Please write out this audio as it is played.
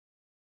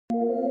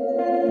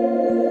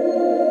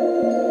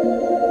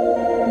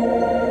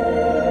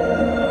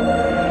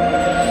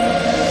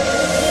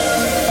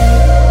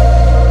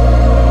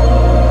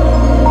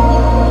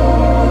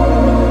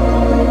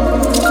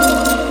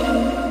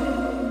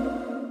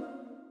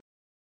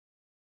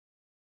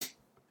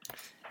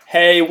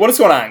Hey, what is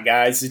going on,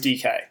 guys? This is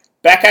DK.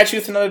 Back at you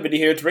with another video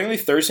here to bring the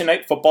Thursday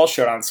Night Football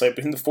Showdown slate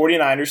between the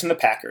 49ers and the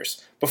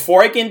Packers.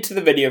 Before I get into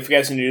the video, if you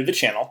guys are new to the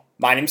channel,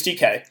 my name's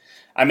DK.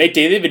 I make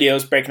daily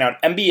videos breaking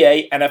out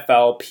NBA,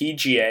 NFL,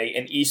 PGA,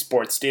 and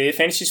esports daily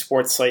fantasy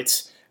sports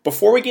slates.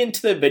 Before we get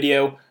into the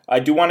video, I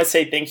do want to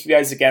say thank you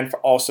guys again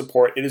for all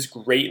support. It is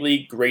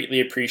greatly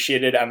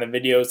appreciated on the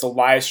videos, the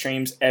live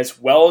streams,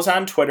 as well as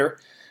on Twitter.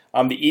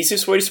 The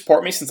easiest way to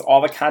support me, since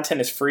all the content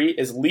is free,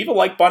 is leave a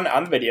like button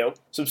on the video,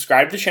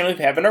 subscribe to the channel if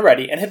you haven't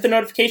already, and hit the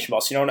notification bell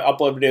so you know when I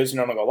upload videos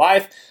and when I go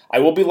live. I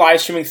will be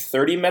live streaming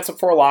 30 minutes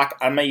before lock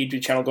on my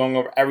YouTube channel going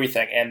over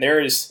everything, and there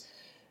is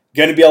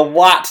going to be a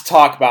lot to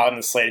talk about in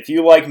the slate. If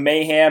you like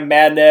mayhem,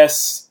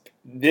 madness,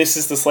 this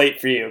is the slate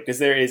for you, because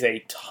there is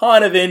a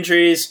ton of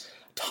injuries,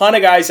 ton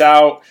of guys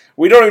out.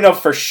 We don't even know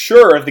for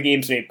sure if the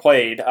game's going to be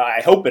played.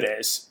 I hope it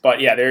is, but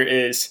yeah, there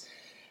is.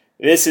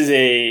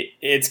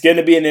 It's going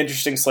to be an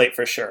interesting slate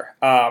for sure.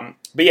 But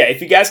yeah,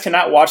 if you guys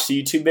cannot watch the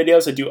YouTube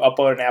videos, I do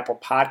upload an Apple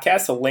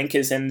Podcast. The link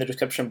is in the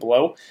description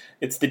below.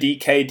 It's the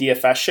DK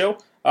DFS show.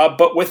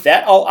 But with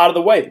that all out of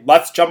the way,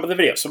 let's jump into the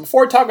video. So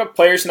before we talk about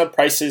players and the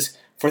prices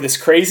for this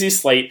crazy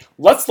slate,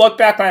 let's look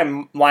back at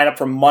my lineup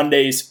from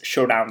Monday's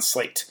Showdown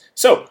slate.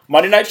 So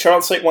Monday night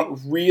Showdown slate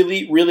went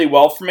really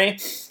well for me.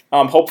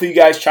 Hopefully you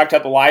guys checked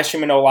out the live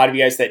stream. I know a lot of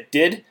you guys that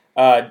did.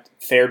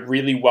 Fared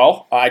really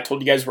well. I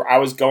told you guys where I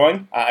was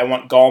going. I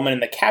want Gallman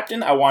and the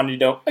captain. I wanted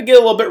to get a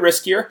little bit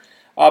riskier.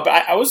 But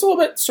I was a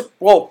little bit,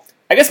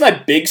 I guess my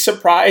big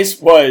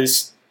surprise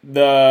was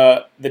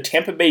the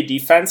Tampa Bay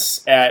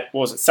defense at,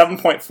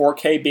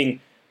 7.4K being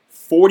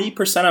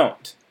 40%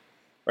 owned,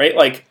 right?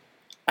 Like,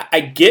 I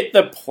get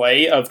the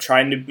play of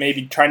trying to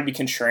be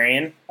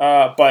contrarian,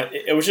 but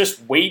it was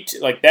just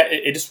like that.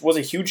 It just was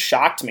a huge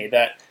shock to me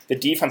that the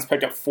defense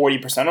picked up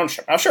 40%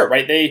 ownership. Now, sure,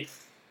 right? They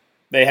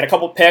had a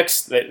couple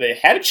picks. They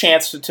had a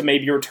chance to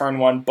maybe return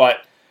one,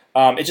 but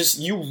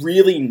you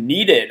really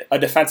needed a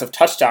defensive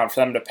touchdown for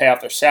them to pay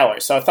off their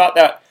salary. So I thought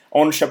that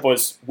ownership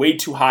was way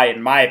too high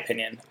in my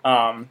opinion.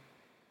 But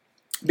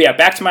yeah,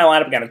 back to my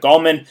lineup again.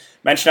 Gallman,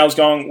 mentioned I was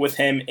going with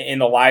him in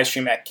the live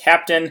stream at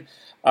captain.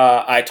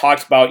 I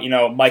talked about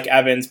Mike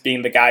Evans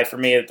being the guy for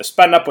me at the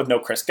spend up with no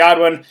Chris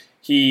Godwin.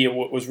 He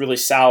was really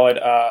solid.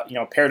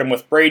 Paired him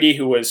with Brady,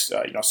 who was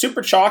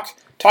super chalk.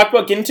 Talked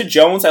about getting to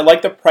Jones. I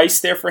like the price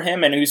there for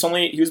him, and he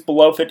was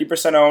below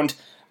 50% owned.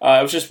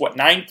 It was just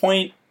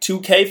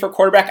 9.2K for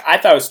quarterback. I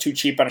thought it was too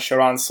cheap on a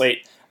showdown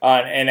slate,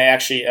 and it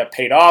actually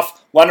paid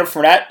off. Leonard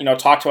Fournette,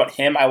 talked about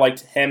him. I liked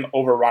him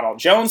over Ronald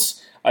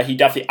Jones. He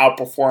definitely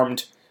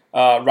outperformed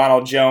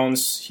Ronald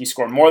Jones. He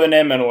scored more than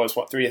him, and it was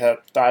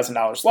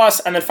 $3,000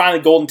 less. And then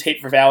finally, Golden Tate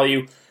for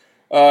value.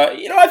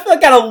 I feel like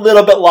I got a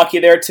little bit lucky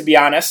there, to be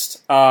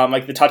honest.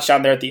 Like the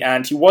touchdown there at the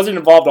end. He wasn't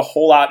involved a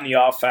whole lot in the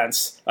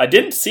offense. I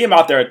didn't see him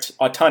out there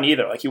a ton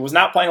either. Like, he was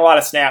not playing a lot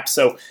of snaps,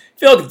 so I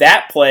feel like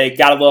that play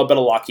got a little bit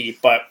of lucky.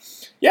 But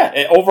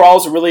yeah, overall,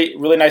 it was a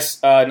really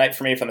nice night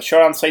for me from the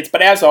showdown slates.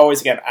 But as always,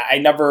 again, I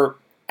never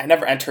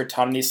enter a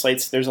ton of these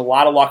slates. There's a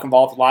lot of luck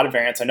involved, a lot of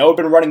variance. I know I've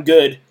been running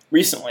good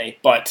recently,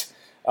 but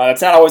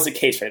that's not always the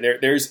case, right?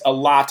 There's a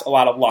lot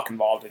of luck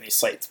involved in these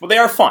slates. But they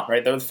are fun,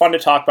 right? They're fun to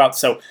talk about.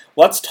 So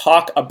let's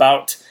talk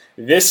about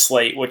this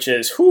slate, which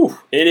is,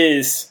 it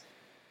is...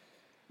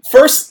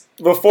 First,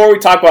 before we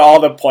talk about all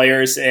the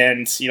players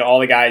and all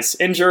the guys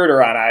injured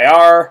or on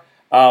IR,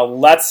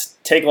 let's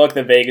take a look at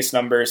the Vegas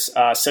numbers.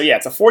 So yeah,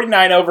 it's a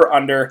 49 over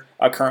under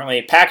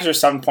currently. Packers are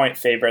 7-point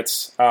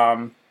favorites.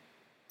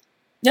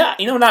 Yeah,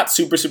 not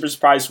super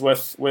surprised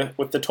with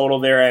the total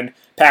there, and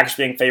Packers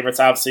being favorites.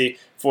 Obviously,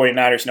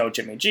 49ers, no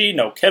Jimmy G,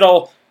 no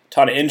Kittle,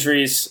 ton of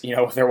injuries,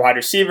 with their wide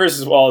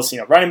receivers as well as,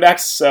 running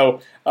backs. So,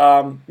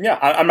 yeah,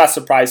 I'm not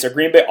surprised there.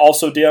 Green Bay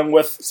also dealing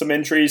with some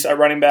injuries at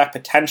running back,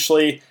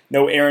 potentially.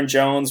 No Aaron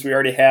Jones. We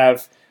already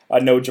have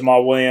no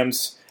Jamal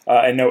Williams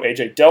and no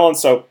A.J. Dillon.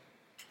 So,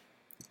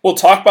 we'll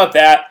talk about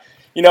that.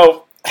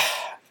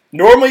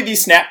 Normally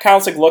these snap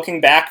counts, like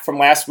looking back from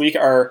last week,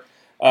 are...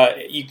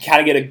 you kind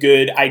of get a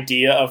good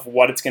idea of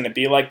what it's going to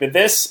be like. But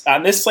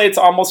on this slate, it's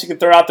almost you can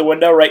throw it out the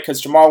window, right? Because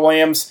Jamal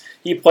Williams,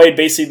 he played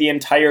basically the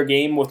entire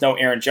game with no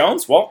Aaron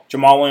Jones. Well,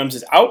 Jamal Williams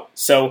is out,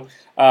 so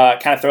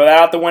kind of throw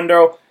that out the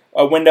window.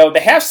 They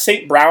have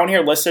St. Brown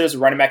here listed as a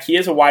running back. He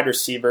is a wide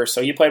receiver,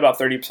 so he played about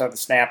 30% of the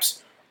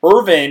snaps.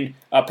 Irvin,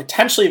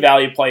 potentially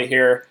value play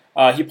here.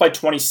 He played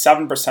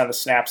 27% of the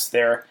snaps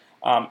there.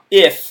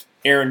 If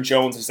Aaron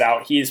Jones is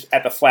out, he's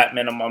at the flat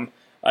minimum.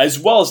 As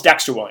well as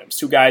Dexter Williams,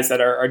 two guys that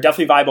are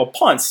definitely viable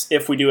punts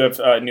if we do have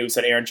news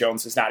that Aaron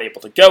Jones is not able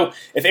to go.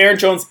 If Aaron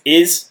Jones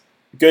is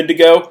good to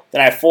go,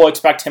 then I fully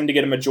expect him to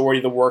get a majority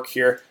of the work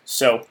here.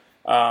 So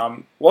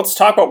let's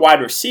talk about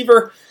wide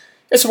receiver.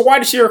 Yeah, so for wide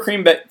receiver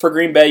for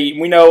Green Bay,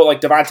 we know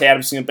like Devontae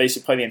Adams is going to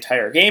basically play the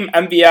entire game.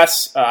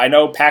 MVS, I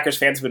know Packers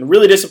fans have been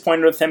really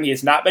disappointed with him. He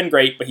has not been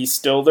great, but he's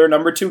still their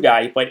number 2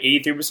 guy. He played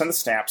 83% of the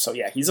snaps, so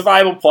yeah, he's a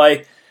viable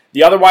play.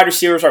 The other wide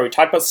receivers we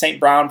talked about St.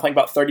 Brown playing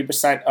about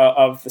 30%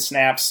 of the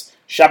snaps,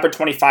 Shepard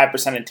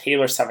 25%, and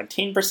Taylor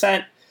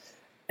 17%.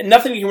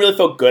 nothing you can really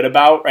feel good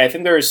about, right? I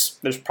think there's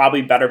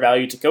probably better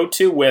value to go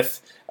to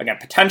with, again,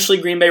 potentially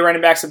Green Bay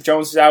running backs if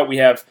Jones is out. We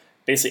have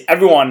basically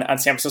everyone on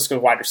San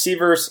Francisco's wide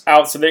receivers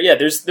out. So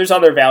there's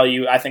other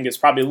value I think is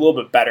probably a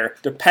little bit better,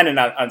 depending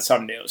on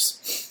some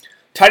news.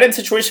 Tight end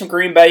situation for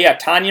Green Bay. Yeah,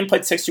 Tanyan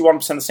played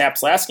 61% of the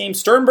snaps last game.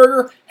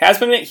 Sternberger has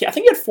been, I think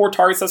he had 4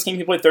 targets last game.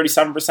 He played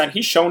 37%.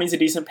 He's shown he's a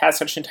decent pass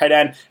catching tight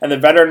end. And the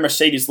veteran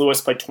Mercedes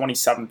Lewis played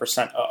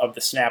 27% of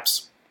the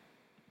snaps.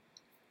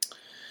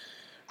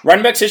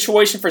 Running back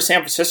situation for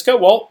San Francisco.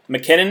 Well,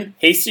 McKinnon,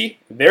 Hasty,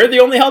 they're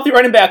the only healthy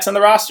running backs on the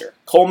roster.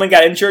 Coleman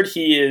got injured.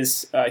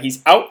 He's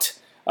out.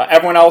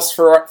 Everyone else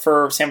for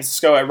San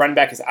Francisco at running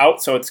back is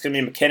out, so it's going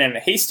to be McKinnon and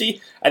Hasty.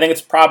 I think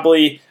it's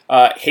probably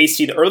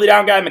Hasty, the early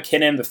down guy,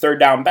 McKinnon, the third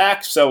down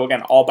back. So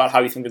again, all about how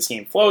you think this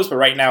game flows. But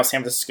right now,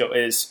 San Francisco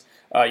is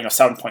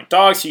 7-point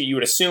dogs. So you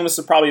would assume this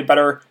is probably a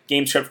better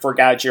game script for a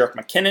guy like Jerick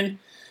McKinnon.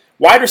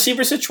 Wide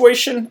receiver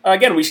situation.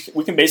 Again,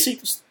 we can basically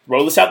just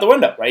throw this out the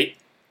window, right?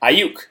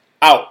 Ayuk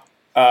out.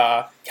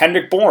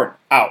 Kendrick Bourne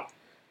out.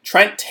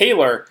 Trent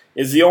Taylor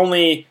is the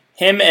only.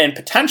 Him and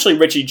potentially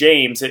Richie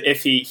James,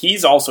 if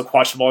he's also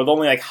questionable, are the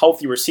only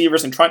healthy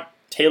receivers, and Trent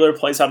Taylor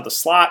plays out of the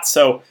slot.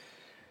 So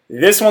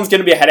this one's going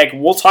to be a headache.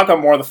 We'll talk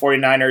about more of the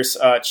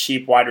 49ers'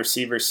 cheap wide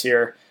receivers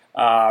here.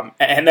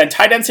 And then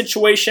tight end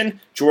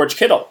situation, George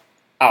Kittle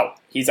out.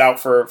 He's out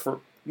for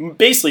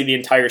basically the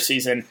entire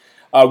season.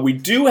 We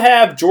do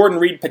have Jordan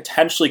Reed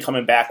potentially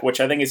coming back,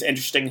 which I think is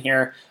interesting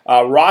here.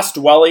 Ross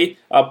Dwelly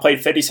played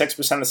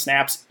 56% of the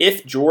snaps.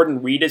 If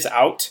Jordan Reed is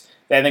out,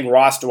 I think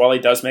Ross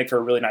Dwelly does make for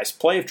a really nice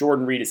play. If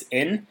Jordan Reed is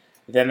in,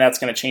 then that's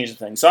going to change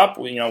things up.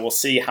 We'll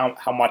see how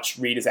much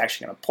Reed is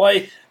actually going to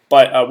play.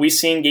 But we've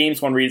seen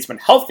games when Reed's been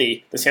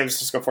healthy, the San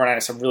Francisco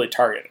 49ers have really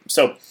targeted him.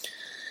 So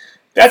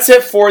that's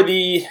it for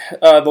the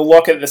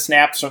look at the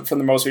snaps from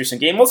the most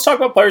recent game. Let's talk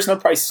about players and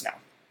their prices now.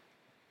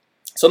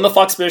 So in the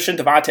flex position,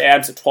 Davante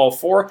Adams at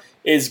 12.4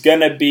 is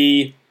going to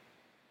be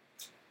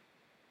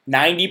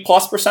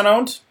 90+%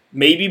 owned,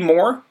 maybe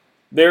more.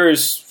 There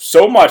is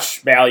so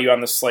much value on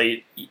the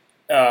slate.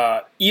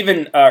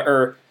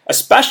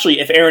 Especially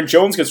if Aaron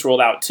Jones gets ruled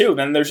out too,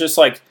 then there's just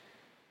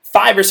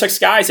 5 or 6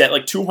 guys at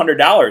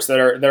 $200 that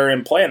are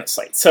in play on the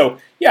slate. So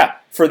yeah,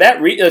 for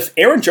that if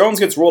Aaron Jones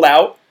gets ruled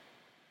out,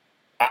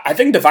 I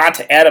think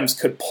Davante Adams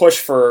could push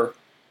for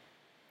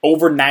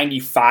over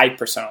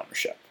 95%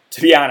 ownership,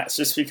 to be honest,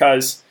 just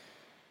because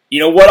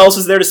what else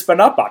is there to spend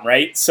up on,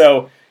 right?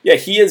 So yeah,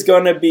 he is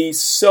going to be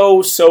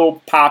so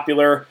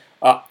popular.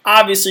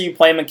 Obviously, you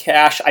play him in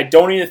cash. I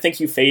don't even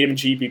think you fade him in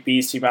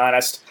GPPs, to be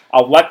honest.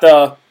 I'll let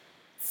the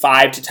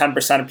 5 to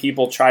 10% of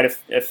people try to,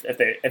 if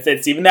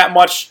it's even that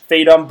much,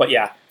 fade him. But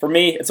yeah, for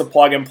me, it's a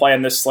plug and play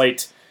on this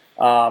slate.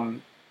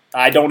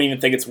 I don't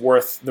even think it's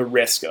worth the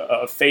risk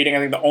of fading. I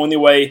think the only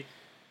way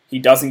he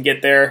doesn't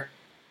get there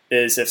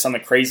is if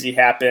something crazy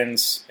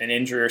happens, an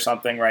injury or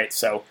something, right?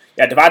 So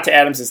yeah, Davante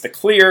Adams is the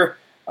clear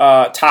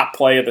top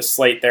play of the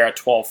slate there at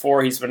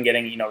 12.4. He's been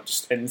getting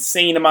just an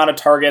insane amount of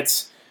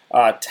targets.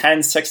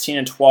 10, 16,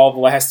 and 12 the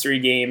last 3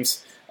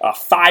 games.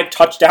 5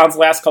 touchdowns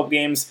last 2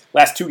 games.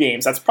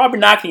 That's probably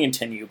not going to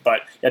continue,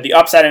 but yeah, the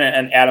upside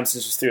and Adams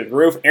is just through the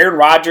roof. Aaron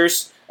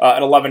Rodgers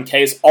at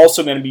 11K is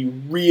also going to be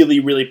really,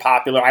 really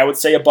popular. I would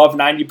say above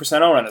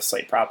 90% owned on this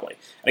slate, probably.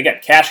 And again,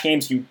 cash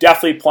games, you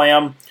definitely play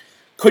them.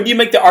 Could you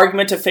make the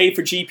argument to fade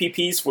for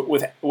GPPs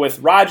with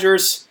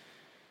Rodgers?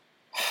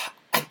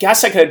 I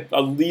guess I could at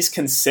least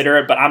consider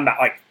it, but I'm not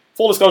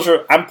full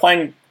disclosure, I'm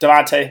playing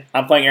Davante.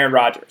 I'm playing Aaron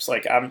Rodgers.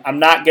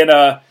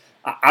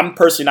 I'm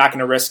personally not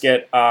gonna risk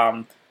it.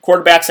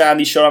 Quarterbacks on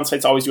these showdown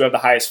sites always do have the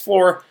highest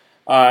floor,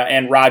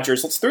 and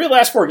Rodgers, 3 of the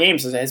last 4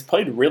 games has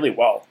played really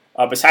well.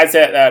 Besides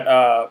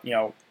that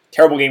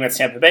terrible game at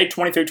Tampa Bay,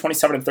 23,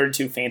 27, and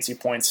 32 fancy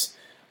points.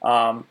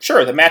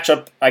 Sure, the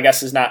matchup I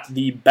guess is not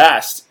the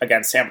best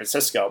against San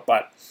Francisco,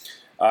 but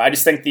I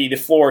just think the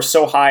floor is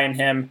so high in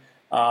him.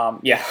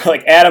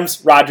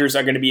 Adams, Rodgers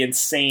are going to be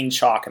insane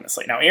chalk in this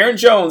slate. Now, Aaron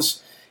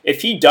Jones,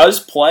 if he does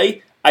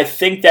play, I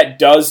think that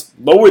does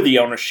lower the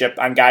ownership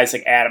on guys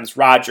like Adams,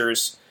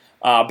 Rodgers.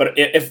 But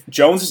if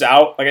Jones is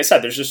out, like I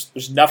said,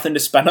 there's nothing to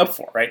spend up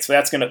for, right? So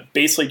that's going to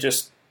basically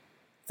just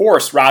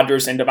force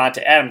Rodgers and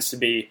Davante Adams to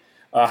be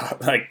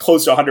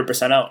close to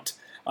 100%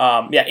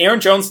 owned.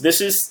 Aaron Jones,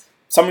 this is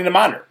something to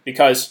monitor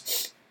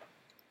because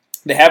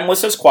they have him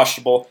listed as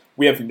questionable.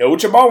 We have no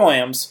Jamal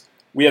Williams.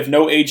 We have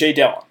no A.J.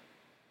 Dillon.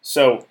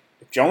 So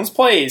if Jones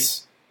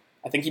plays,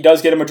 I think he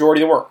does get a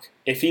majority of the work.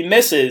 If he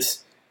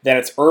misses, then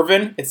it's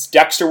Irvin, it's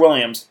Dexter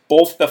Williams,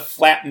 both the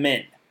flat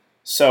min.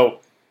 So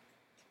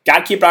got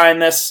to keep an eye on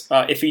this.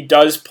 If he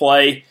does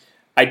play,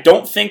 I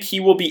don't think he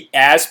will be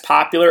as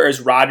popular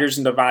as Rodgers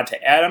and Davante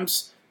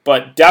Adams,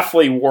 but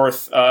definitely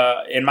worth,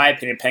 in my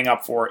opinion, paying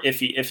up for if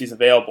he's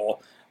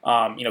available.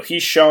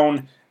 He's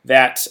shown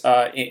that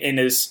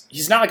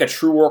he's not a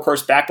true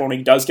workhorse back, but when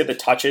he does get the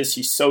touches,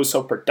 he's so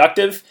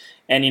productive.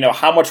 And,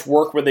 how much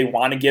work would they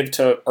want to give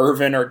to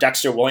Irvin or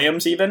Dexter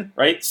Williams even,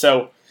 right?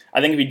 So I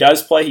think if he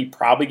does play, he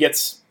probably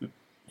gets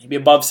maybe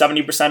above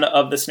 70%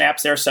 of the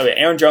snaps there. So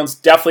Aaron Jones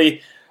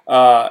definitely,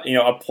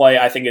 a play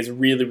I think is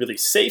really, really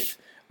safe.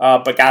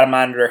 but got to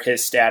monitor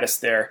his status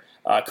there,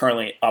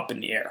 currently up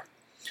in the air.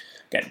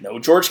 Again, no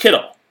George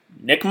Kittle.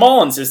 Nick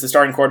Mullins is the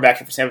starting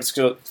quarterback for San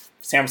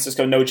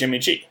Francisco, no Jimmy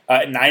G.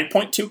 At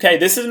 9.2K,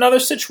 this is another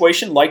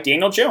situation like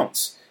Daniel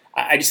Jones.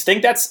 I just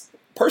think I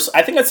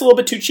think that's a little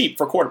bit too cheap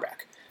for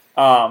quarterback.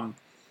 The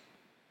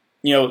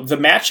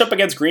matchup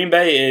against Green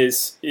Bay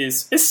is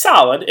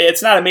solid.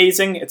 It's not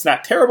amazing. It's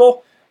not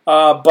terrible.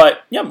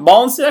 But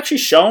Mullins has actually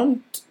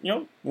shown,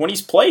 when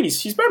he's played,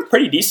 he's been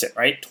pretty decent,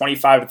 right?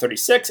 25 to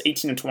 36,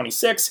 18 to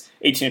 26,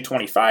 18 to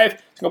 25.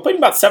 He's completing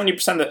about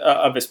 70%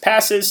 of his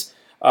passes.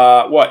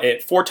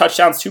 4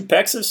 touchdowns, 2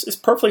 picks is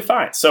perfectly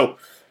fine. So,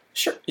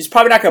 sure, he's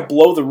probably not going to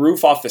blow the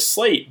roof off the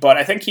slate, but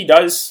I think he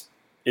is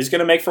going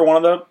to make for one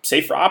of the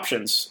safer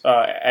options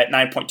at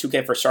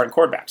 9.2K for a starting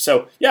quarterback.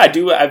 So, I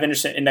do have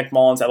interest in Nick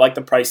Mullins. I like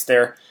the price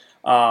there.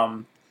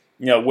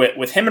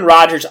 With him and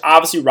Rodgers,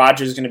 obviously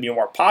Rodgers is going to be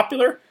more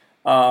popular.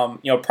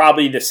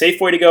 Probably the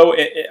safe way to go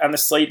on the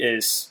slate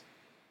is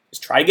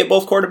try to get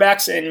both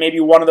quarterbacks and maybe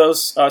one of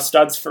those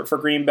studs for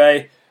Green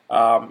Bay.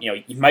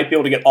 You might be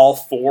able to get all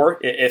 4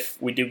 if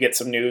we do get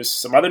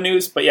some other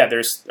news. But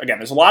there's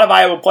a lot of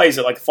viable plays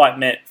at like flat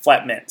mint.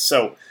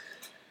 So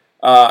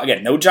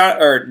no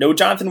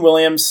Jonathan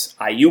Williams.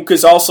 Ayuk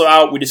is also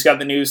out. We just got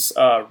the news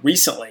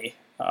recently.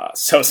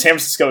 So San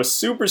Francisco is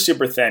super,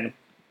 super thin.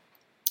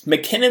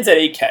 McKinnon's at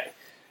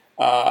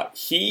 8K.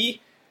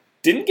 He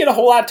didn't get a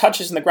whole lot of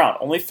touches in the ground,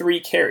 only 3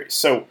 carries.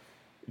 So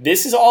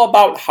this is all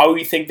about how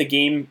you think the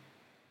game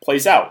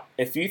plays out.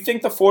 If you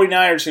think the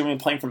 49ers are going to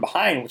be playing from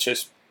behind, which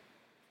is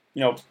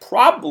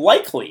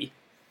likely,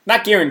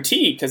 not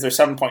guaranteed because they're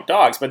 7-point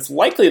dogs, but it's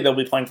likely they'll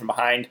be playing from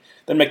behind,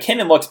 then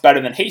McKinnon looks better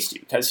than Hasty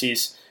because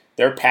he's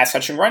their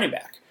pass-catching running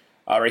back.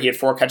 He had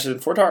 4 catches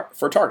and 4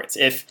 targets.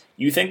 If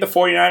you think the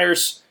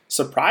 49ers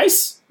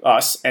surprise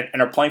us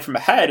and are playing from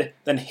ahead,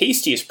 then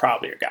Hasty is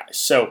probably your guy.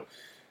 So,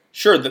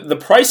 sure, the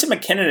price of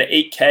McKinnon at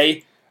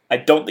 8K, I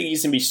don't think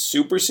he's going to be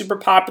super, super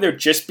popular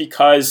just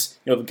because,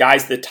 the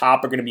guys at the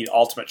top are going to be the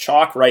ultimate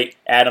chalk, right?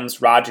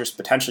 Adams, Rodgers,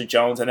 potentially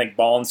Jones. I think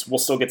Mullins will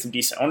still get some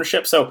decent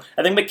ownership. So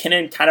I think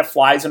McKinnon kind of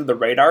flies under the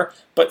radar,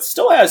 but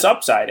still has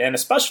upside. And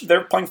especially if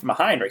they're playing from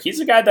behind, right? He's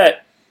a guy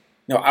that,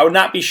 I would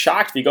not be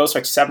shocked if he goes for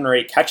like 7 or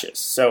 8 catches.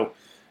 So,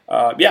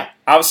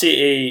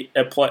 obviously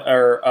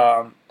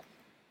a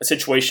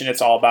situation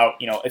it's all about,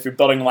 if you're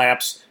building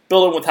laps,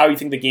 build it with how you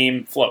think the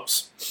game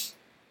flows.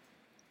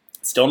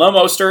 Still no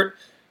Mostert.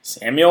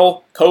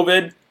 Samuel,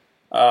 COVID,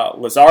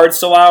 Lazard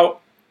still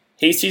out,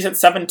 Hasty's at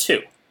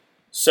 7-2.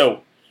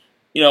 So,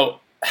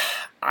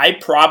 I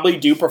probably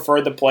do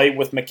prefer the play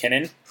with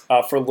McKinnon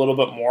for a little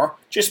bit more,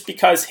 just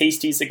because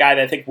Hasty's the guy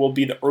that I think will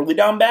be the early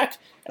down back.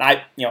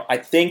 And I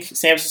think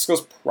San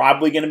Francisco's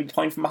probably going to be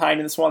playing from behind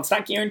in this one. It's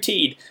not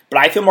guaranteed, but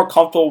I feel more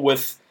comfortable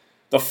with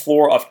the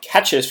floor of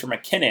catches for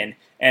McKinnon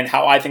and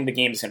how I think the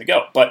game is going to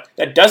go. But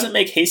that doesn't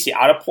make Hasty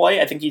out of play.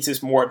 I think he's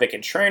just more of a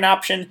contrarian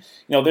option.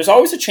 There's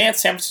always a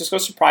chance San Francisco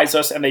surprise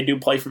us and they do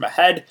play from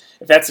ahead.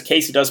 If that's the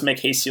case, it does make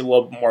Hasty a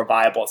little bit more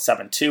viable at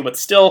 7-2. But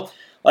still,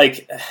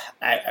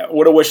 I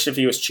would have wished if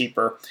he was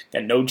cheaper.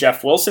 And no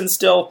Jeff Wilson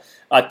still.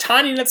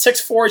 Tanyan at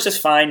 6'4" is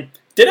just fine.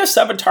 Did have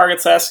 7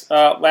 targets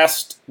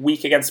last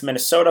week against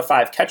Minnesota,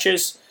 5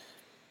 catches.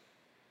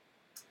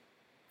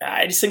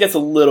 I just think that's a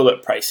little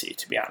bit pricey,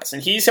 to be honest.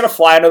 And he's going to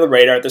fly under the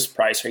radar at this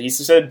price. Right? He's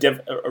just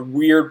a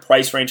weird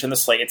price range on the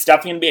slate. It's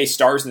definitely going to be a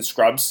stars and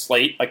scrubs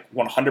slate, like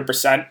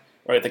 100%.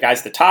 Right, the guys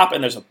at the top,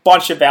 and there's a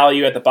bunch of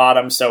value at the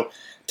bottom. So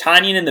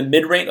Tanyan in the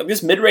mid-range,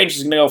 this mid-range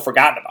is going to go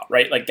forgotten about,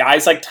 right? Like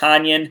guys like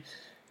Tanyan,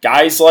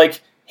 guys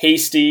like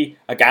Hasty,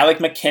 a guy like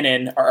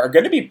McKinnon are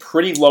going to be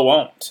pretty low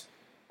owned.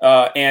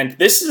 And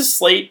this is a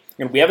slate.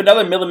 We have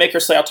another Millie Maker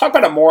slate. I'll talk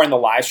about it more in the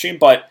live stream,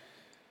 but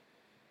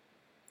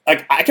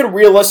I could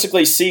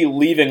realistically see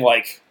leaving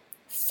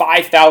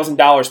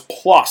 $5,000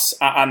 plus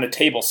on the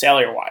table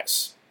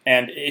salary-wise.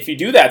 And if you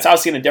do that, it's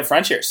obviously going to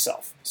differentiate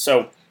yourself.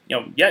 So,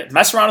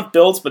 mess around with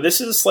builds, but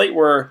this is a slate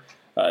where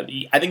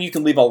I think you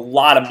can leave a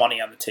lot of money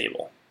on the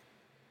table.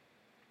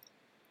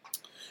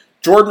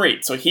 Jordan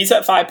Reed, so he's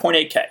at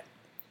 5.8K.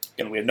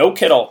 Again, we have no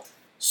Kittle.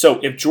 So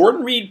if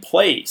Jordan Reed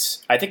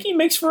plays, I think he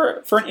makes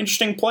for an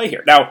interesting play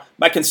here. Now,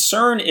 my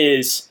concern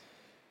is,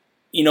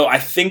 I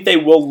think they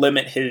will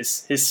limit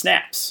his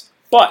snaps.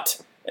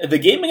 But the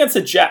game against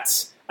the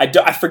Jets,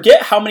 I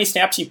forget how many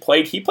snaps he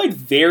played. He played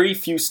very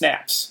few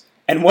snaps.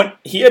 And when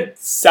he had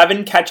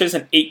 7 catches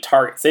and 8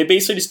 targets. They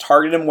basically just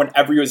targeted him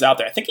whenever he was out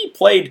there. I think he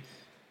played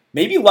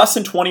maybe less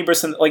than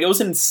 20%. It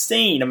was an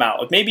insane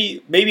amount.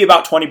 Maybe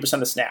about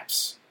 20% of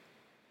snaps.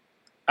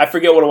 I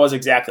forget what it was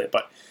exactly,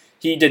 but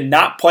he did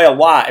not play a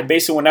lot. And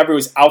basically whenever he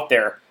was out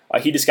there,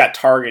 he just got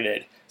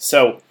targeted.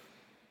 So,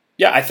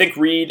 I think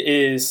Reed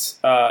is,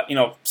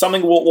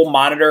 something we'll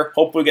monitor.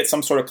 Hopefully we get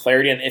some sort of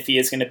clarity on if he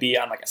is going to be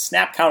on a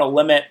snap count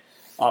limit.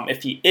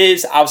 If he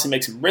is, obviously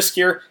makes him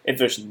riskier. If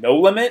there's no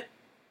limit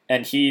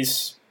and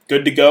he's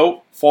good to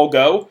go, full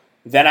go,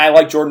 then I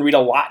like Jordan Reed a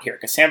lot here.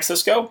 Because San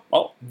Francisco,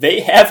 they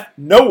have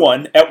no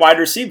one at wide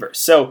receiver.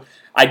 So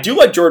I do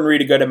like Jordan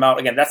Reed a good amount.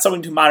 Again, that's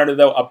something to monitor,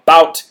 though,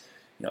 about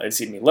It's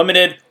going to be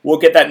limited. We'll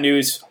get that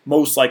news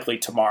most likely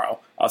tomorrow.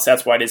 So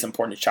that's why it is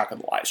important to check on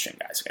the live stream,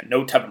 guys. Again,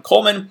 no Tevin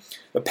Coleman.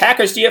 The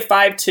Packers D at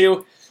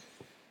 5-2.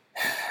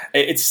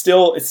 It's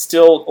still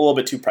a little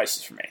bit too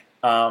pricey for me.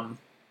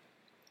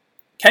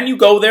 Can you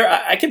go there?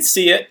 I can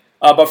see it.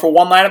 But for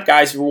one lineup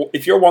guys,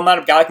 if you're a one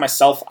lineup guy like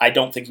myself, I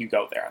don't think you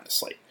go there on the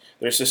slate.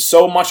 There's just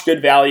so much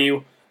good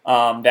value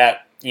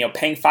that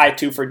paying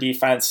 5-2 for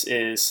defense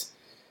is,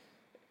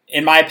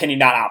 in my opinion,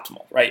 not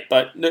optimal, right?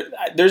 But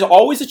there's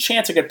always a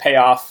chance it could pay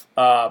off.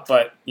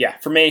 But yeah,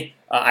 for me,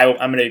 I'm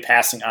going to be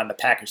passing on the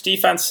Packers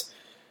defense.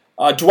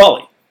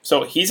 Dwelly,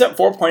 so he's at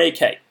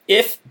 4.8K.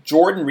 If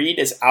Jordan Reed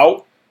is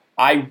out,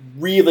 I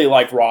really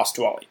like Ross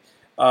Dwelly.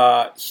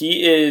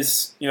 He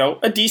is,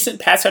 a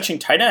decent pass-catching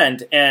tight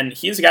end, and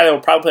he's a guy that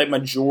will probably play a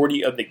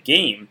majority of the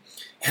game.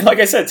 And like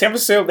I said, San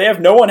Francisco, they have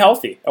no one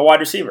healthy, a wide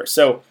receiver.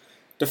 So,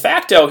 de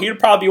facto, he would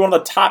probably be one of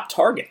the top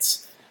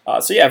targets.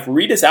 So yeah, if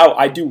Reed is out,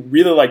 I do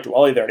really like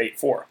Dwelly there at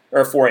 8-4, or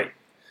 4-8.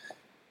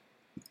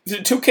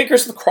 The two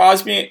kickers with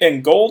Crosby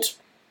and Gold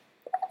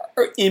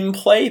are in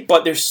play,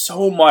 but there's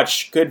so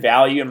much good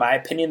value, in my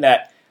opinion,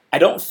 that I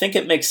don't think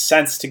it makes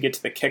sense to get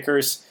to the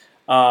kickers.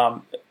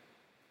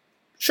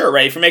 Sure,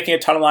 right? If you're making a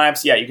ton of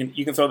lineups, yeah,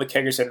 you can throw the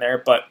kickers in there.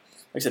 But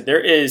like I said, there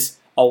is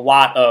a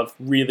lot of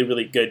really,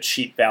 really good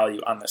cheap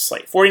value on this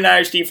slate.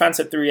 49ers defense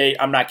at 3-8.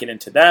 I'm not getting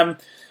into them.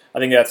 I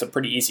think that's a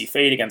pretty easy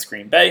fade against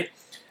Green Bay.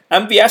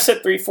 MVS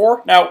at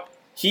 3-4. Now,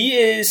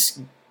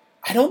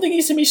 I don't think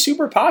he's going to be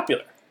super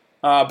popular.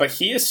 But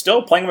he is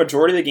still playing a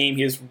majority of the game.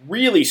 He has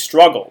really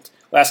struggled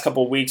the last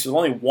couple of weeks with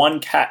only one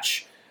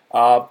catch.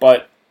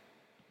 But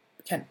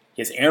again,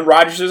 he has Aaron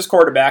Rodgers as his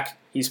quarterback.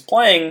 He's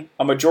playing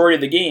a majority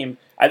of the game.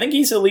 I think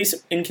he's at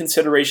least in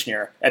consideration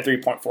here at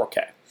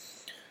 3.4K.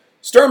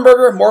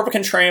 Sternberger, more of a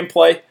contrarian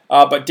play,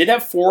 but did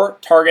have 4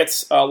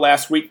 targets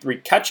last week, 3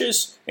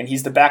 catches, and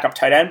he's the backup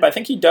tight end. But I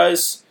think he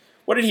does.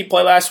 What did he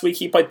play last week?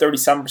 He played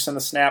 37% of the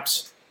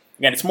snaps.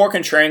 Again, it's more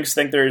contrarian because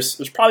I think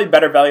there's probably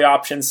better value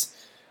options.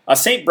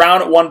 St.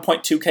 Brown at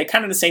 1.2K,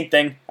 kind of the same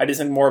thing. I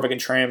just think more of a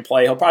contrarian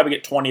play. He'll probably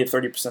get 20 to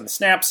 30% of the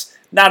snaps.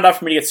 Not enough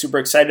for me to get super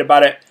excited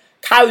about it.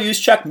 Kyle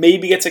Juszczyk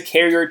maybe gets a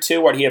carry or two,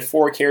 where he had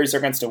 4 carries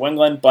against New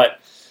England, but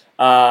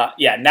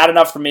not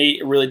enough for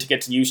me really to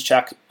get to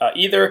Juszczyk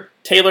either.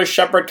 Taylor,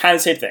 Shepard, kind of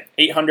the same thing.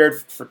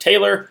 800 for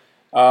Taylor,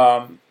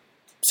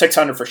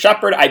 600 for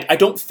Shepard. I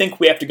don't think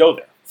we have to go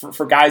there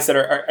for guys that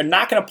are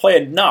not going to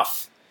play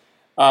enough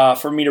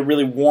for me to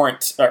really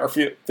warrant or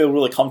feel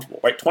really comfortable.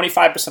 Right,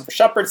 25% for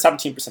Shepard,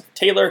 17% for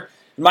Taylor.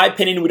 In my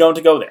opinion, we don't have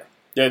to go there.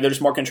 There's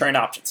more contrarian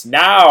options.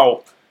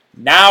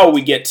 Now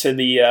we get to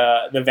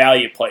the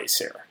value plays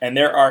here, and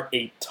there are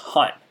a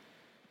ton.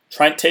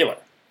 Trent Taylor,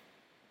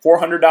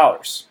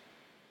 $400.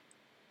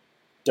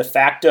 De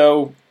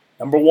facto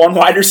number 1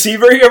 wide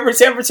receiver here for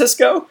San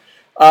Francisco.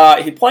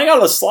 He's playing out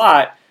of the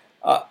slot.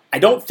 I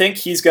don't think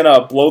he's going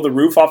to blow the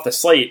roof off the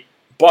slate,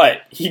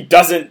 but he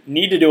doesn't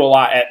need to do a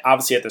lot,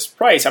 obviously, at this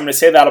price. I'm going to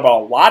say that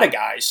about a lot of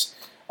guys,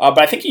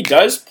 but I think he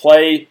does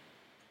play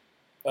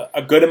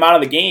a good amount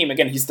of the game.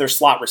 Again, he's their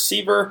slot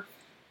receiver.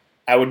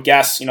 I would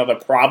guess, they're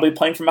probably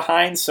playing from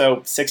behind,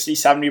 so 60,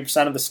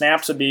 70% of the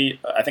snaps would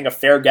be, I think, a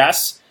fair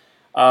guess.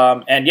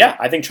 And yeah,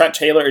 I think Trent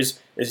Taylor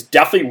is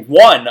definitely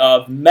one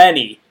of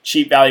many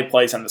cheap value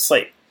plays on the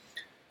slate.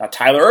 Now,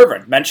 Tyler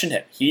Ervin, mentioned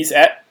him. He's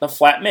at the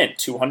flat mint,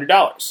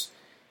 $200.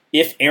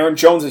 If Aaron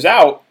Jones is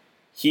out,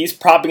 he's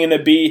probably going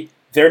to be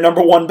their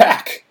number 1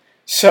 back.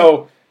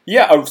 So,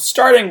 yeah, a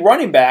starting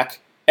running back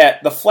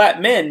at the flat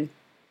min,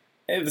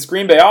 this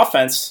Green Bay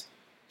offense,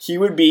 he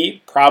would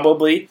be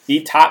probably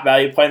the top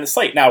value play in the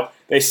slate. Now,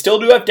 they still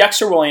do have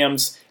Dexter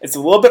Williams. It's a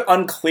little bit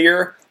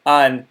unclear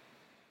on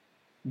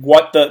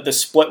what the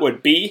split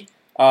would be.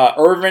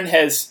 Irvin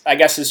has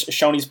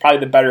shown he's probably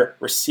the better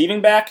receiving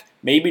back.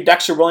 Maybe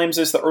Dexter Williams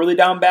is the early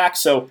down back.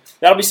 So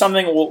that'll be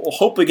something we'll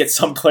hopefully get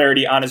some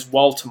clarity on as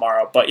well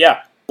tomorrow. But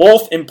yeah,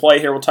 both in play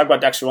here. We'll talk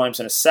about Dexter Williams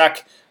in a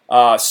sec.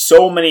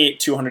 So many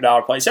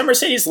 $200 plays. And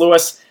Mercedes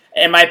Lewis,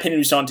 in my opinion,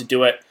 who's on to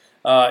do it.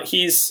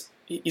 He's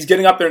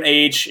getting up there in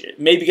age.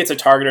 Maybe gets a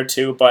target or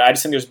two, but I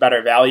just think there's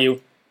better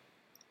value.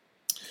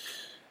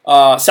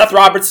 Seth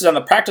Roberts is on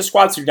the practice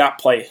squad, so do not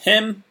play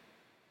him.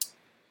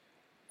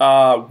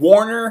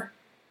 Warner,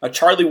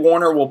 Charlie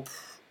Warner will,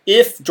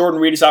 if Jordan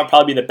Reed is out,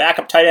 probably be the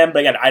backup tight end. But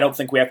again, I don't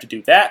think we have to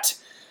do that.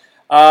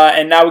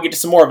 And now we get to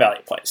some more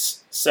value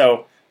plays.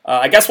 So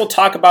I guess we'll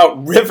talk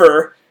about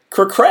River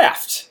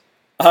Kercraft.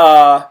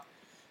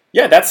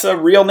 That's a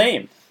real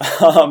name.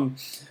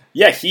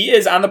 He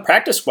is on the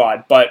practice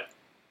squad, but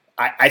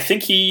I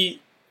think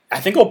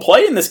he'll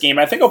play in this game.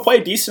 I think he'll play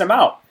a decent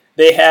amount.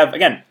 They have,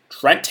 again,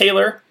 Trent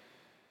Taylor,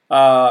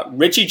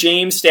 Richie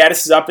James'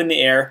 status is up in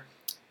the air,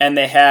 and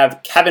they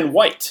have Kevin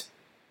White.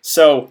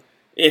 So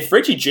if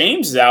Richie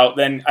James is out,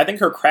 then I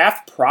think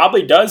Kercraft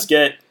probably does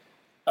get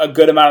a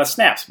good amount of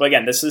snaps. But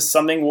again, this is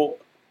something we'll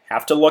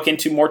have to look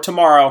into more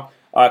tomorrow.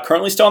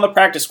 Currently still on the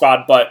practice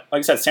squad, but like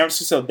I said, San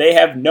Francisco, they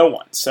have no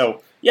one.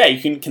 So yeah,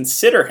 you can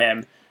consider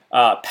him.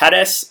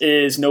 Pettis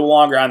is no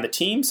longer on the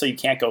team, so you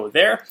can't go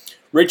there.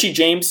 Richie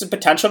James is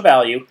potential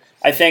value.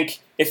 I think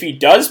if he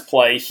does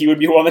play, he would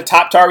be one of the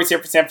top targets here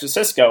for San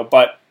Francisco,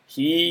 but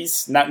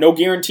he's no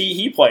guarantee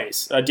he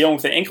plays, dealing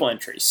with the ankle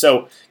injury.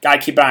 So, got to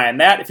keep an eye on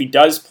that. If he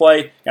does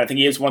play, I think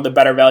he is one of the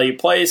better value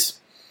plays.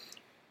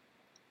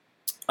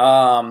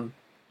 Love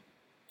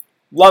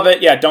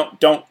it. Yeah,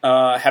 don't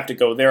have to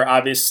go there,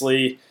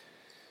 obviously.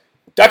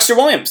 Dexter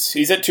Williams,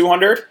 he's at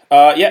 200.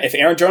 Yeah, if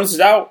Aaron Jones is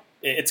out,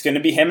 it's going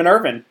to be him and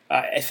Irvin.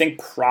 I think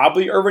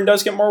probably Irvin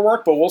does get more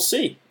work, but we'll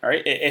see. All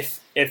right,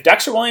 if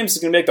Dexter Williams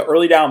is going to make the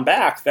early down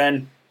back,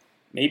 then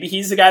maybe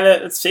he's the guy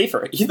that's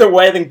safer. Either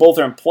way, I think both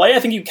are in play. I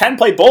think you can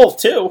play both,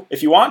 too,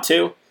 if you want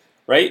to,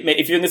 right?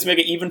 If you think it's make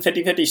an even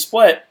 50-50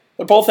 split,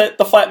 they're both at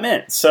the flat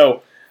min.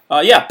 So,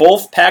 yeah,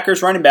 both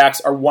Packers running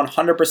backs are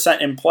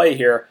 100% in play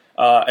here,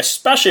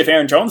 especially if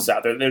Aaron Jones is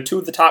out there. They're two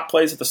of the top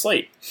plays at the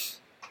slate.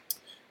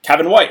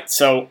 Kevin White,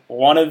 so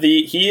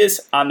he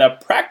is on the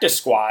practice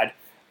squad,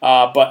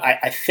 but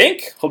I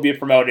think he'll be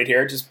promoted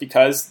here just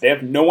because they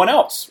have no one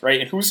else, right?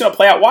 And who's going to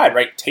play out wide,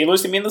 right?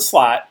 Taylor's going to be in the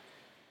slot.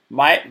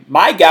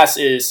 My guess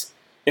is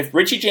if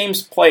Richie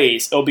James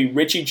plays, it'll be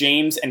Richie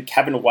James and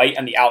Kevin White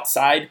on the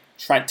outside,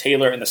 Trent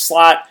Taylor in the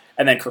slot,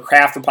 and then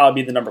Kraft will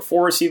probably be the number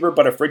 4 receiver.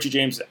 But if Richie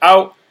James is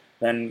out,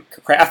 then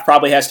Kraft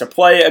probably has to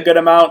play a good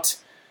amount.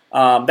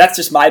 That's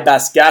just my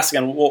best guess.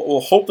 Again,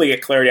 we'll hopefully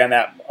get clarity on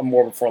that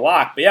more before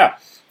lock. But yeah,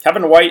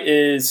 Kevin White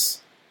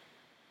is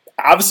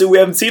obviously we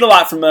haven't seen a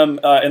lot from him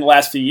in the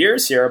last few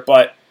years here,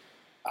 but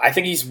I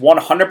think he's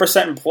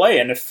 100% in play.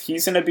 And if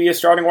he's going to be a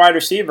starting wide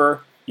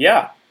receiver,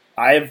 yeah.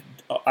 I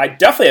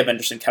definitely have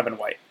interest in Kevin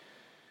White.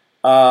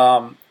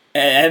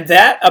 And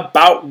that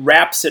about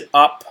wraps it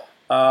up.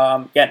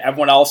 Again,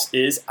 everyone else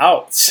is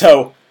out.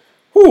 So,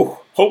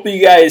 hope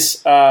you guys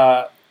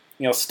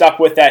stuck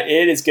with that.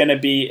 It is going to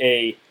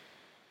be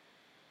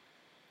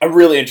a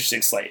really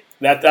interesting slate.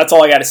 That's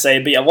all I got to say.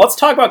 But yeah, let's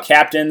talk about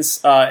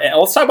captains. And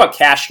let's talk about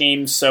cash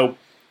games. So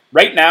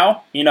right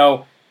now,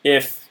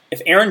 if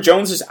Aaron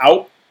Jones is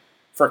out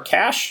for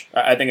cash,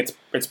 I think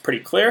it's pretty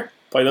clear.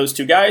 Play those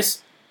two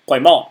guys. Play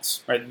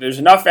Mullins, right? There's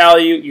enough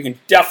value. You can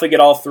definitely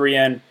get all three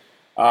in.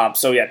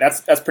 So yeah,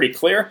 that's pretty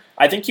clear.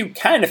 I think you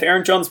can, if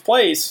Aaron Jones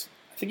plays,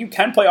 I think you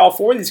can play all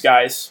 4 of these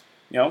guys.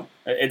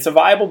 It's a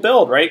viable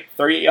build, right?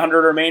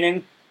 3,800 remaining.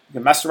 You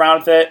can mess around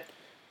with it.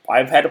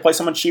 I've had to play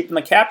someone cheap in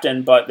the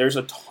captain, but there's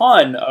a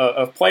ton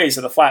of plays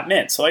at the flat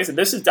mint. So like I said,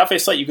 this is definitely a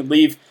slate you could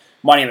leave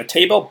money on the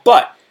table.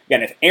 But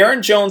again, if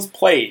Aaron Jones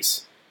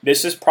plays,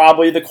 this is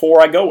probably the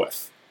core I go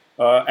with.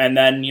 And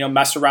then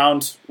mess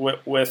around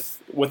with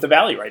the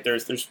value, right?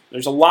 There's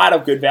a lot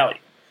of good value,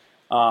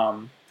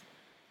 but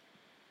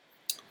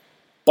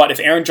if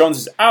Aaron Jones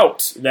is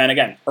out, then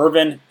again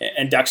Irvin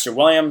and Dexter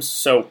Williams.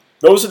 So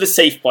those are the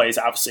safe plays,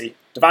 obviously.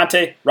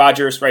 Devontae,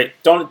 Rodgers, right?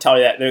 Don't tell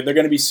you that they're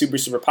going to be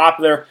super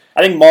popular.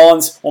 I think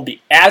Mullins won't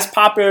be as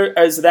popular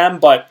as them,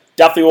 but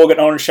definitely will get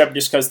ownership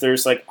just because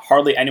there's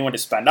hardly anyone to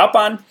spend up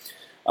on.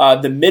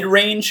 The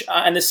mid-range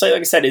on this slate,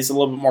 like I said, is a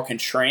little bit more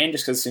constrained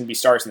just because it's going to be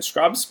stars and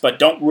scrubs. But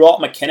don't rule out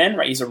McKinnon,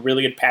 right? He's a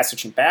really good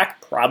pass-catching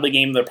back. Probably a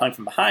game they're playing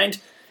from behind.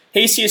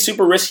 Hasty is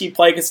super risky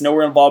play because no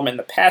real involvement in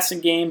the passing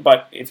game.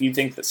 But if you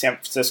think that San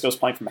Francisco is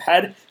playing from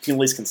ahead, you can at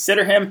least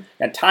consider him.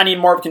 And Tanya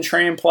more of a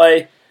contrarian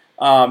play.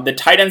 The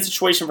tight end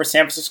situation for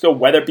San Francisco,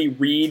 whether it be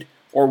Reed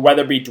or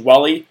whether it be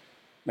Dwelly,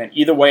 man,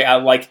 either way, I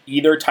like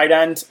either tight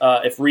end.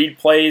 If Reed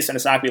plays and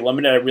it's not going to be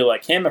limited, I really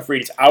like him. If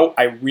Reed is out,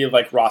 I really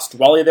like Ross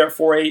Dwelly there at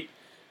 4.8.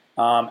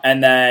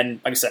 And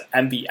then, like I said,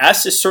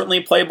 MVS is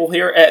certainly playable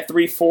here at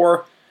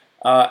 3.4.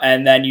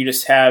 And then you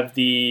just have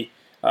the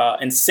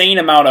insane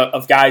amount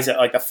of guys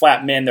at the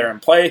flat min that are in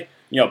play.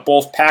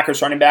 Both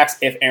Packers running backs,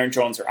 if Aaron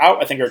Jones are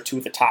out, I think are 2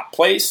 of the top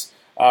plays.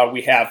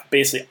 We have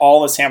basically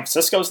all the San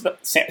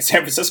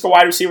Francisco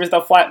wide receivers at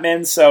the flat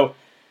min. So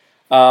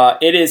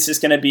it is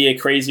just going to be a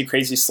crazy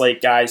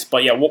slate, guys.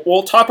 But yeah,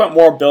 we'll talk about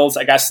more builds,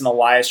 I guess, in the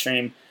live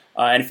stream.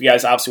 And if you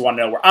guys obviously want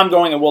to know where I'm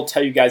going, I will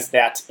tell you guys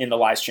that in the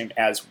live stream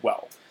as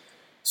well.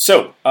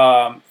 So,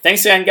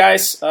 thanks again,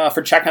 guys,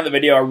 for checking out the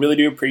video. I really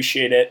do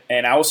appreciate it.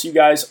 And I will see you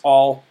guys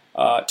all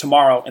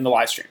tomorrow in the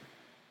live stream.